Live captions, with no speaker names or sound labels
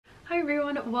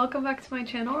everyone, welcome back to my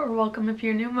channel, or welcome if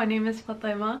you're new. My name is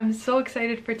Fatima. I'm so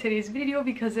excited for today's video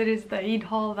because it is the Eid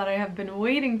haul that I have been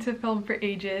waiting to film for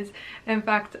ages. In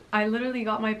fact, I literally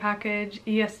got my package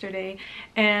yesterday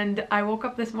and I woke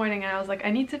up this morning and I was like,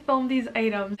 I need to film these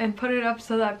items and put it up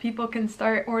so that people can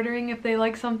start ordering if they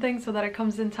like something so that it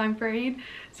comes in time for Eid.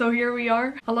 So here we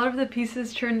are. A lot of the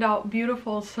pieces turned out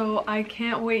beautiful, so I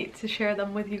can't wait to share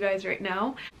them with you guys right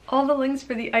now. All the links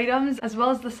for the items as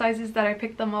well as the sizes that I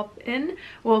picked them up in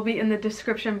will be in the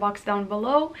description box down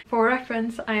below. For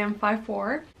reference, I am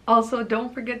 5'4". Also,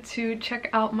 don't forget to check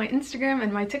out my Instagram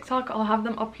and my TikTok. I'll have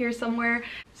them up here somewhere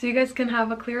so you guys can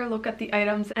have a clearer look at the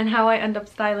items and how I end up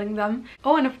styling them.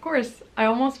 Oh, and of course, I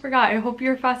almost forgot. I hope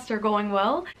your fasts are going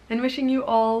well and wishing you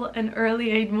all an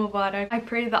early Eid Mubarak. I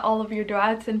pray that all of your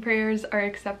du'ats and prayers are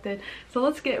accepted. So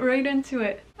let's get right into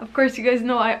it. Of course, you guys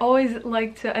know I always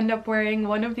like to end up wearing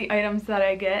one of the items that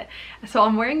I get. So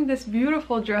I'm wearing this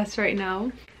beautiful dress right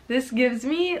now. This gives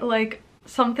me like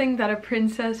something that a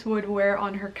princess would wear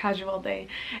on her casual day,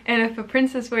 and if a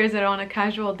princess wears it on a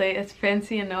casual day, it's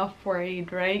fancy enough for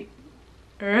Eid, right?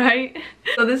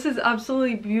 So this is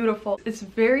absolutely beautiful. It's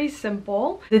very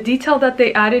simple. The detail that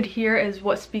they added here is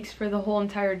what speaks for the whole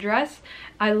entire dress.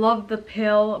 I love the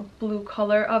pale blue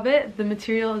color of it. The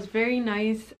material is very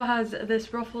nice. It has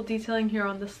this ruffle detailing here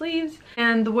on the sleeves,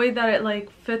 and the way that it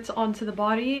like fits onto the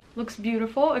body looks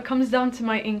beautiful. It comes down to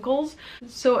my ankles,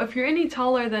 so if you're any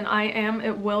taller than I am,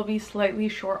 it will be slightly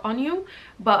short on you,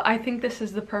 but I think this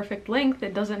is the perfect length.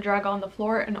 It doesn't drag on the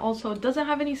floor, and also it doesn't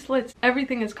have any slits.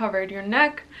 Everything is covered. Your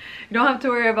neck, you don't have to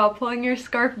worry about pulling your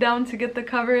scarf down to get the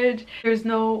coverage. There's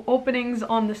no openings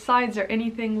on the sides or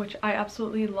anything, which I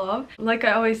absolutely love. Like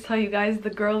I always tell you guys, the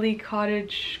girly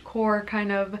cottage core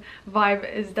kind of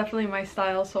vibe is definitely my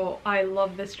style, so I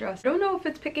love this dress. I don't know if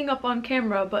it's picking up on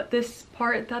camera, but this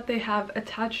part that they have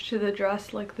attached to the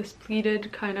dress, like this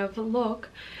pleated kind of look,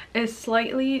 is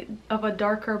slightly of a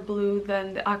darker blue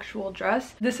than the actual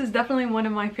dress. This is definitely one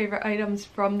of my favorite items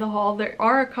from the haul. There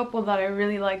are a couple that I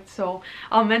really liked, so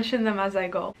I'll mention them as I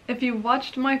go. If you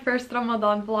watched my first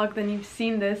Ramadan vlog, then you've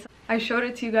seen this. I showed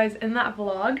it to you guys in that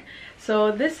vlog.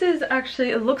 So this is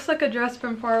actually, it looks like a dress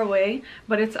from far away,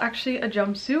 but it's actually a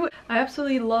jumpsuit. I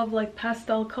absolutely love like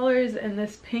pastel colors, and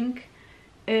this pink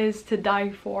is to die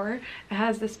for. It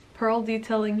has this pearl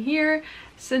detailing here,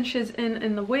 cinches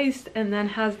in the waist, and then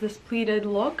has this pleated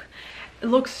look. It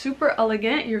looks super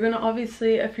elegant. You're gonna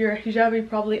obviously, if you're a hijabi,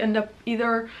 probably end up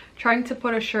either trying to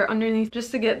put a shirt underneath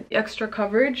just to get extra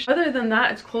coverage. Other than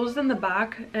that, it's closed in the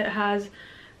back. It has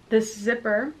this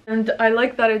zipper, and I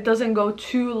like that it doesn't go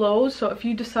too low, so if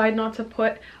you decide not to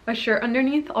put a shirt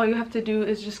underneath, all you have to do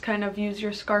is just kind of use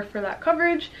your scarf for that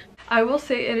coverage. I will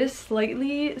say it is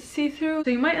slightly see-through, so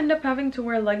you might end up having to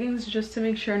wear leggings just to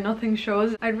make sure nothing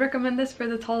shows. I'd recommend this for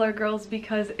the taller girls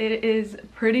because it is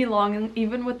pretty long, and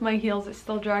even with my heels it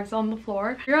still drags on the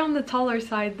floor. If you're on the taller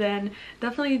side, then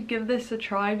definitely give this a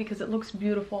try because it looks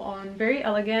beautiful on. Very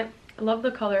elegant. I love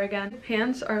the color again. The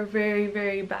pants are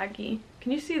very baggy.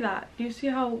 Can you see that? Do you see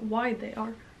how wide they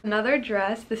are? Another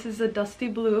dress. This is a dusty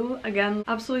blue. Again,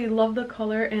 absolutely love the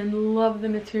color and love the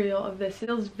material of this. It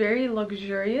feels very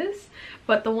luxurious,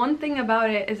 but the one thing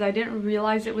about it is I didn't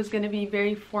realize it was going to be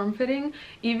very form-fitting.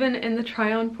 Even in the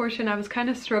try-on portion, I was kind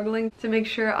of struggling to make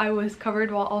sure I was covered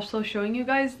while also showing you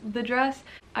guys the dress.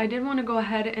 I did want to go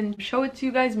ahead and show it to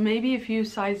you guys. Maybe if you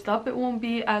sized up, it won't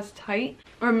be as tight,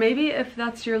 or maybe if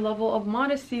that's your level of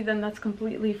modesty, then that's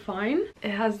completely fine.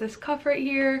 It has this cuff right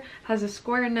here, has a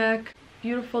square neck,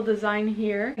 beautiful design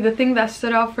here. The thing that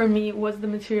stood out for me was the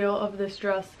material of this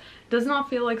dress. It does not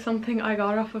feel like something I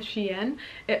got off of Shein.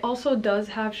 It also does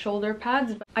have shoulder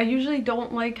pads. I usually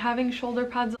don't like having shoulder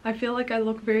pads. I feel like I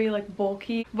look very like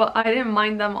bulky, but I didn't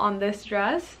mind them on this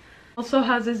dress. Also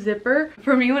has a zipper.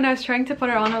 For me, when I was trying to put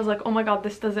it on, I was like, oh my god,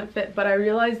 this doesn't fit, but I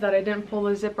realized that I didn't pull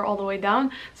the zipper all the way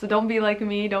down, so don't be like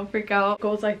me, don't freak out. It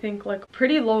goes, I think, like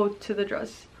pretty low to the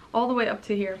dress, all the way up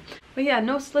to here. But yeah,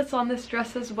 no slits on this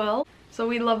dress as well, so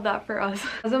we love that for us.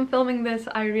 As I'm filming this,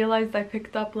 I realized I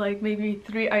picked up like maybe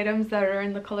 3 items that are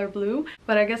in the color blue,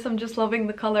 but I guess I'm just loving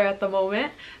the color at the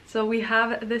moment. So we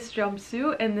have this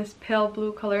jumpsuit in this pale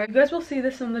blue color. You guys will see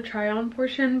this in the try-on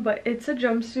portion, but it's a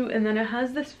jumpsuit, and then it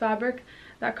has this fabric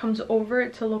that comes over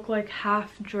it to look like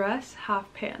half dress,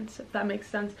 half pants, if that makes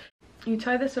sense. You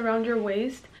tie this around your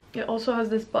waist. It also has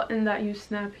this button that you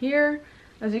snap here.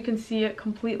 As you can see, it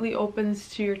completely opens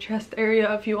to your chest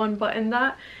area if you unbutton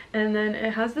that, and then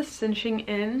it has this cinching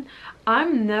in.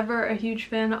 I'm never a huge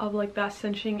fan of like that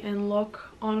cinching in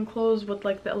look on clothes with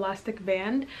like the elastic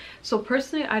band. So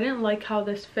personally, I didn't like how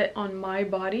this fit on my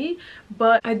body,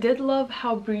 but I did love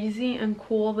how breezy and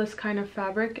cool this kind of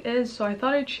fabric is, so I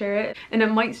thought I'd share it, and it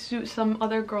might suit some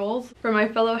other girls. For my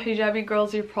fellow hijabi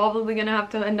girls, you're probably gonna have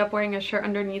to end up wearing a shirt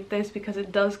underneath this because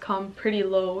it does come pretty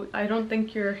low. I don't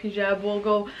think your hijab will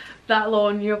go that low,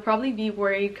 and you'll probably be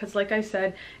worried because, like I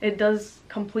said, it does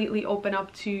completely open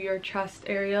up to your chest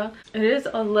area. It is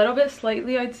a little bit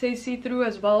slightly, I'd say, see-through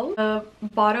as well. The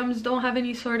bottoms don't have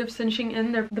any sort of cinching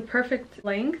in, they're the perfect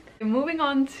length. Moving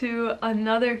on to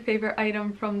another favorite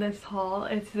item from this haul,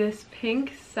 it's this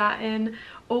pink satin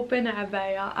open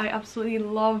abaya. I absolutely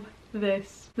love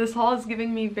this. This haul is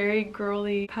giving me very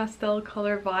girly pastel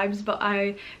color vibes, but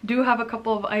I do have a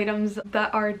couple of items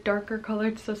that are darker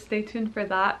colored, so stay tuned for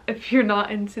that if you're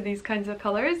not into these kinds of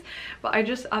colors. But I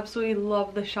just absolutely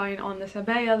love the shine on this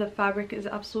abaya. The fabric is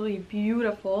absolutely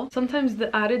beautiful. Sometimes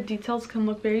the added details can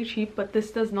look very cheap, but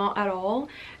this does not at all.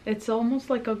 It's almost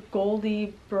like a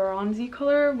goldy bronzy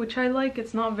color, which I like.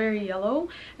 It's not very yellow,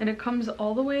 and it comes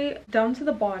all the way down to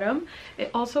the bottom.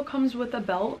 It also comes with a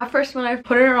belt. At first when I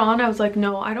put it on, I was like,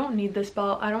 no, I don't need this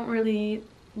belt. I don't really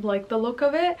like the look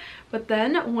of it. But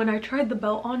then when I tried the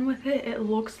belt on with it, it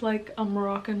looks like a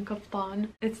Moroccan kaftan.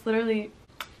 It's literally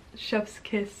chef's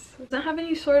kiss. It doesn't have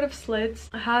any sort of slits.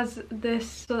 It has this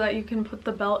so that you can put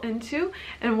the belt into,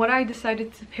 and what I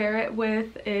decided to pair it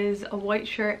with is a white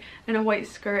shirt and a white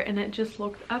skirt, and it just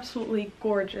looked absolutely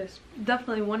gorgeous.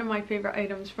 Definitely one of my favorite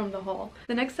items from the haul.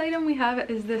 The next item we have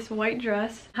is this white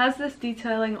dress. It has this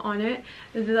detailing on it.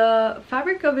 The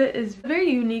fabric of it is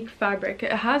very unique fabric.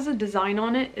 It has a design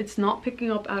on it. It's not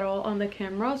picking up at all on the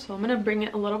camera, so I'm gonna bring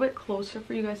it a little bit closer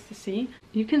for you guys to see.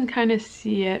 You can kind of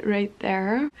see it right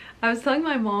there. I was telling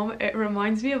my mom it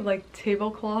reminds me of like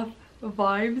tablecloth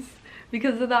vibes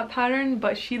because of that pattern,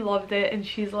 but she loved it, and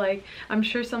she's like, I'm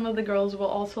sure some of the girls will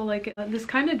also like it. This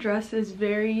kind of dress is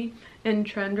very in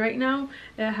trend right now.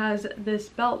 It has this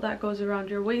belt that goes around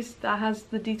your waist that has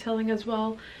the detailing as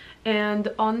well, and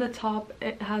on the top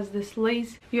it has this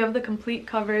lace. You have the complete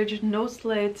coverage, no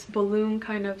slits, balloon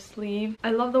kind of sleeve.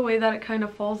 I love the way that it kind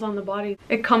of falls on the body.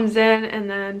 It comes in and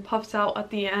then puffs out at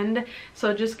the end,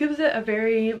 so it just gives it a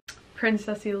very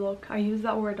princessy look. I use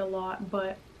that word a lot,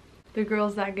 but the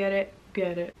girls that get it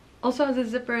get it. Also has a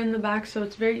zipper in the back, so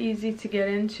it's very easy to get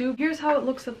into. Here's how it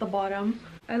looks at the bottom.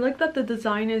 I like that the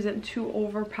design isn't too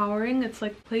overpowering. It's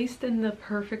like placed in the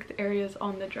perfect areas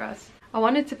on the dress. I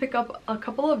wanted to pick up a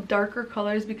couple of darker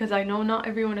colors because I know not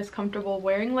everyone is comfortable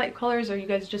wearing light colors, or you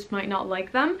guys just might not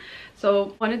like them.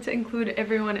 So wanted to include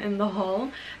everyone in the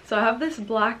haul. So I have this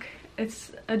black,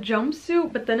 it's a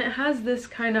jumpsuit, but then it has this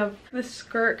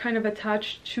skirt kind of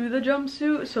attached to the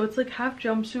jumpsuit, so it's like half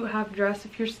jumpsuit, half dress.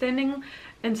 If you're standing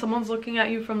and someone's looking at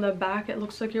you from the back, it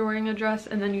looks like you're wearing a dress,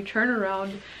 and then you turn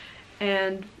around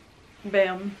and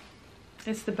bam,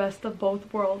 it's the best of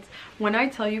both worlds. When I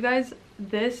tell you guys,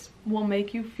 this will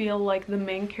make you feel like the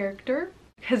main character,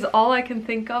 because all I can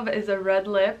think of is a red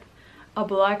lip, a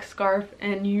black scarf,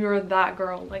 and you're that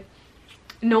girl. Like,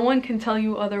 no one can tell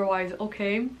you otherwise,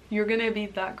 okay? You're gonna be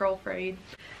that girl for Eid.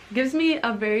 Gives me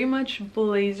a very much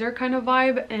blazer kind of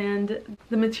vibe, and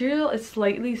the material is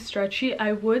slightly stretchy.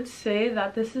 I would say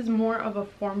that this is more of a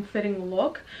form-fitting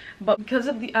look, but because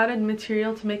of the added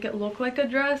material to make it look like a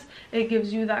dress, it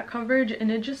gives you that coverage,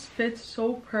 and it just fits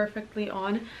so perfectly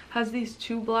on. Has these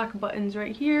two black buttons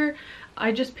right here.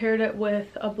 I just paired it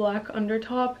with a black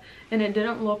undertop, and it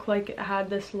didn't look like it had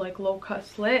this like low-cut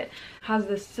slit. Has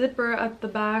this zipper at the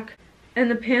back. And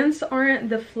the pants aren't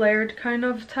the flared kind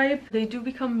of type. They do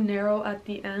become narrow at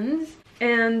the ends.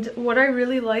 And what I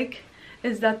really like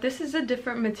is that this is a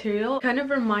different material. It kind of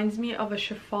reminds me of a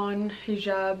chiffon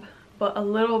hijab, but a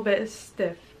little bit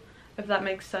stiff, if that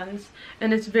makes sense.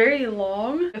 And it's very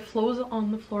long. It flows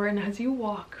on the floor, and as you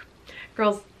walk,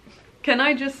 girls, can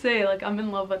I just say, like, I'm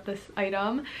in love with this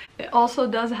item. It also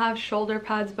does have shoulder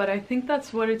pads, but I think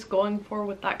that's what it's going for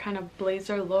with that kind of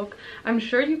blazer look. I'm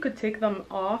sure you could take them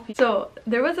off. So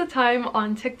there was a time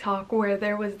on TikTok where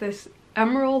there was this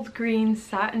emerald green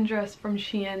satin dress from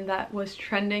Shein that was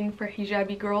trending for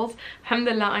hijabi girls.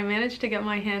 Alhamdulillah, I managed to get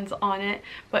my hands on it,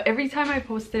 but every time I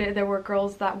posted it, there were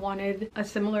girls that wanted a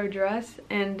similar dress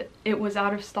and it was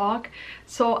out of stock.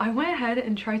 So I went ahead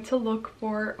and tried to look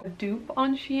for a dupe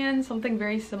on Shein, something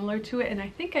very similar to it, and I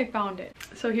think I found it.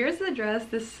 So here's the dress,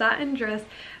 this satin dress.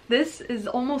 This is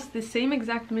almost the same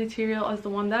exact material as the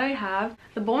one that I have.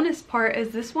 The bonus part is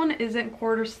this one isn't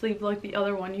quarter sleeve like the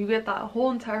other one. You get that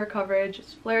whole entire coverage.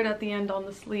 It's flared at the end on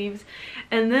the sleeves.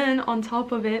 And then on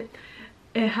top of it,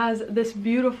 It has this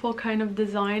beautiful kind of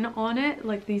design on it,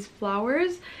 like these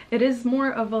flowers. It is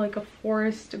more of like a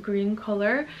forest green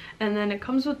color, and then it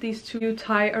comes with these two you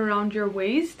tie around your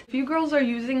waist. If you girls are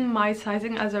using my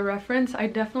sizing as a reference, I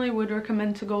definitely would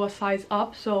recommend to go a size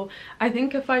up. So I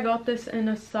think if I got this in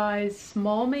a size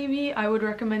small, maybe I would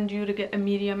recommend you to get a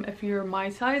medium if you're my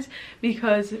size,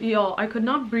 because y'all, I could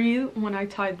not breathe when I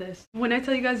tied this. When I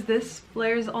tell you guys, this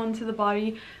flares onto the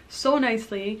body so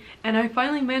nicely, and I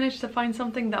finally managed to find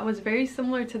something that was very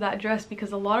similar to that dress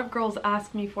because a lot of girls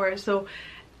ask me for it. So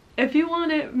if you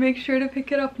want it, make sure to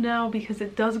pick it up now because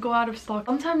it does go out of stock.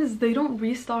 Sometimes they don't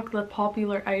restock the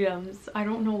popular items. I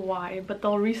don't know why, but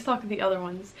they'll restock the other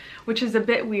ones, which is a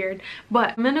bit weird.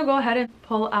 But I'm gonna go ahead and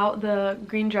pull out the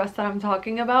green dress that I'm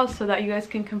talking about so that you guys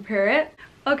can compare it.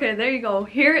 Okay, there you go.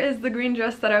 Here is the green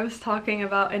dress that I was talking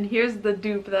about, and here's the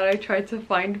dupe that I tried to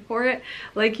find for it.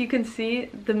 Like you can see,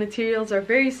 the materials are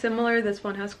very similar. This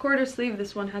one has quarter sleeve,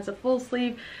 this one has a full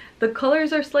sleeve. The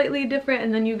colors are slightly different,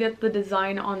 and then you get the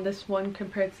design on this one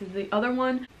compared to the other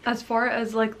one. As far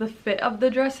as like the fit of the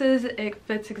dresses, it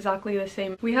fits exactly the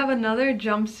same. We have another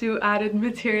jumpsuit added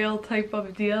material type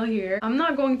of deal here. I'm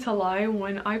not going to lie,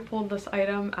 when I pulled this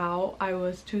item out, I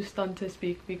was too stunned to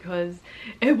speak because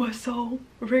it was so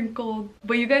wrinkled.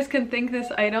 But you guys can thank this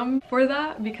item for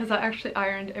that because I actually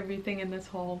ironed everything in this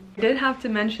haul. I did have to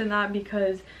mention that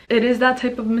because it is that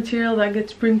type of material that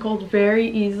gets wrinkled very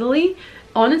easily.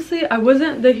 Honestly, I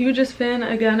wasn't the hugest fan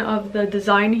again of the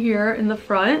design here in the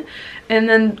front, and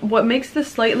then what makes this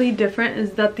slightly different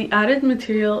is that the added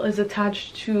material is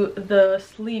attached to the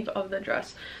sleeve of the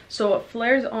dress, so it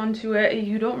flares onto it.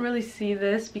 You don't really see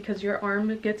this because your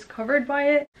arm gets covered by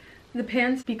it. The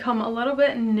pants become a little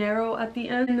bit narrow at the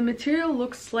end, and the material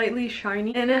looks slightly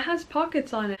shiny, and it has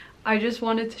pockets on it. I just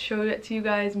wanted to show it to you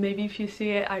guys. Maybe if you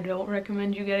see it, I don't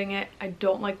recommend you getting it. I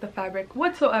don't like the fabric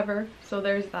whatsoever, so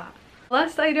there's that.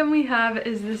 Last item we have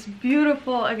is this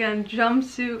beautiful, again,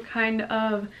 jumpsuit kind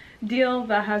of deal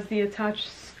that has the attached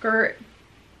skirt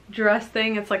dress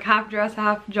thing. It's like half dress,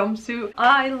 half jumpsuit.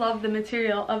 I love the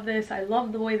material of this. I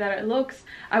love the way that it looks.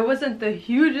 I wasn't the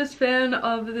hugest fan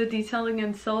of the detailing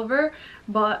in silver,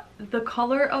 but the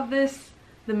color of this,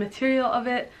 the material of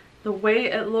it, the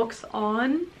way it looks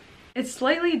on, it's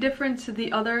slightly different to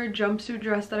the other jumpsuit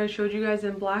dress that I showed you guys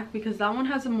in black, because that one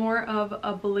has more of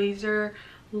a blazer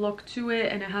look to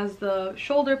it and it has the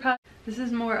shoulder pad. This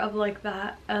is more of like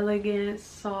that elegant,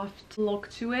 soft look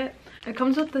to it. It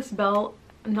comes with this belt.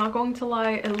 I'm not going to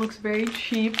lie, it looks very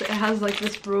cheap. It has like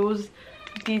this rose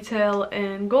detail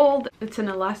in gold. It's an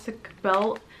elastic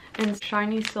belt and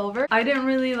shiny silver. I didn't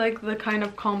really like the kind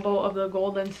of combo of the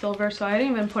gold and silver, so I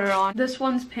didn't even put it on. This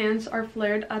one's pants are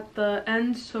flared at the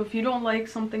end, so if you don't like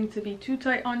something to be too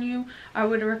tight on you, I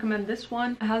would recommend this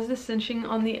one. It has the cinching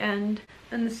on the end,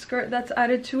 and the skirt that's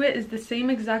added to it is the same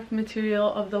exact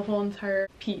material of the whole entire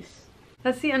piece.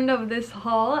 That's the end of this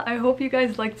haul. I hope you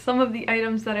guys liked some of the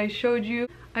items that I showed you.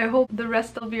 I hope the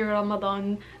rest of your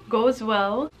Ramadan goes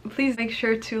well. Please make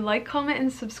sure to like, comment,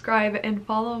 and subscribe, and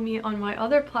follow me on my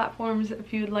other platforms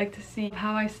if you'd like to see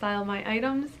how I style my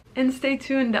items. And stay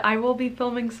tuned, I will be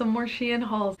filming some more Shein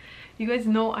hauls. You guys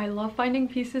know I love finding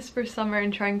pieces for summer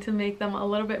and trying to make them a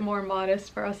little bit more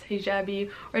modest for us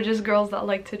hijabi or just girls that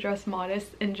like to dress modest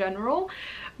in general.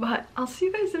 But I'll see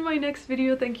you guys in my next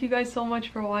video. Thank you guys so much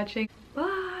for watching.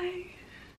 Bye!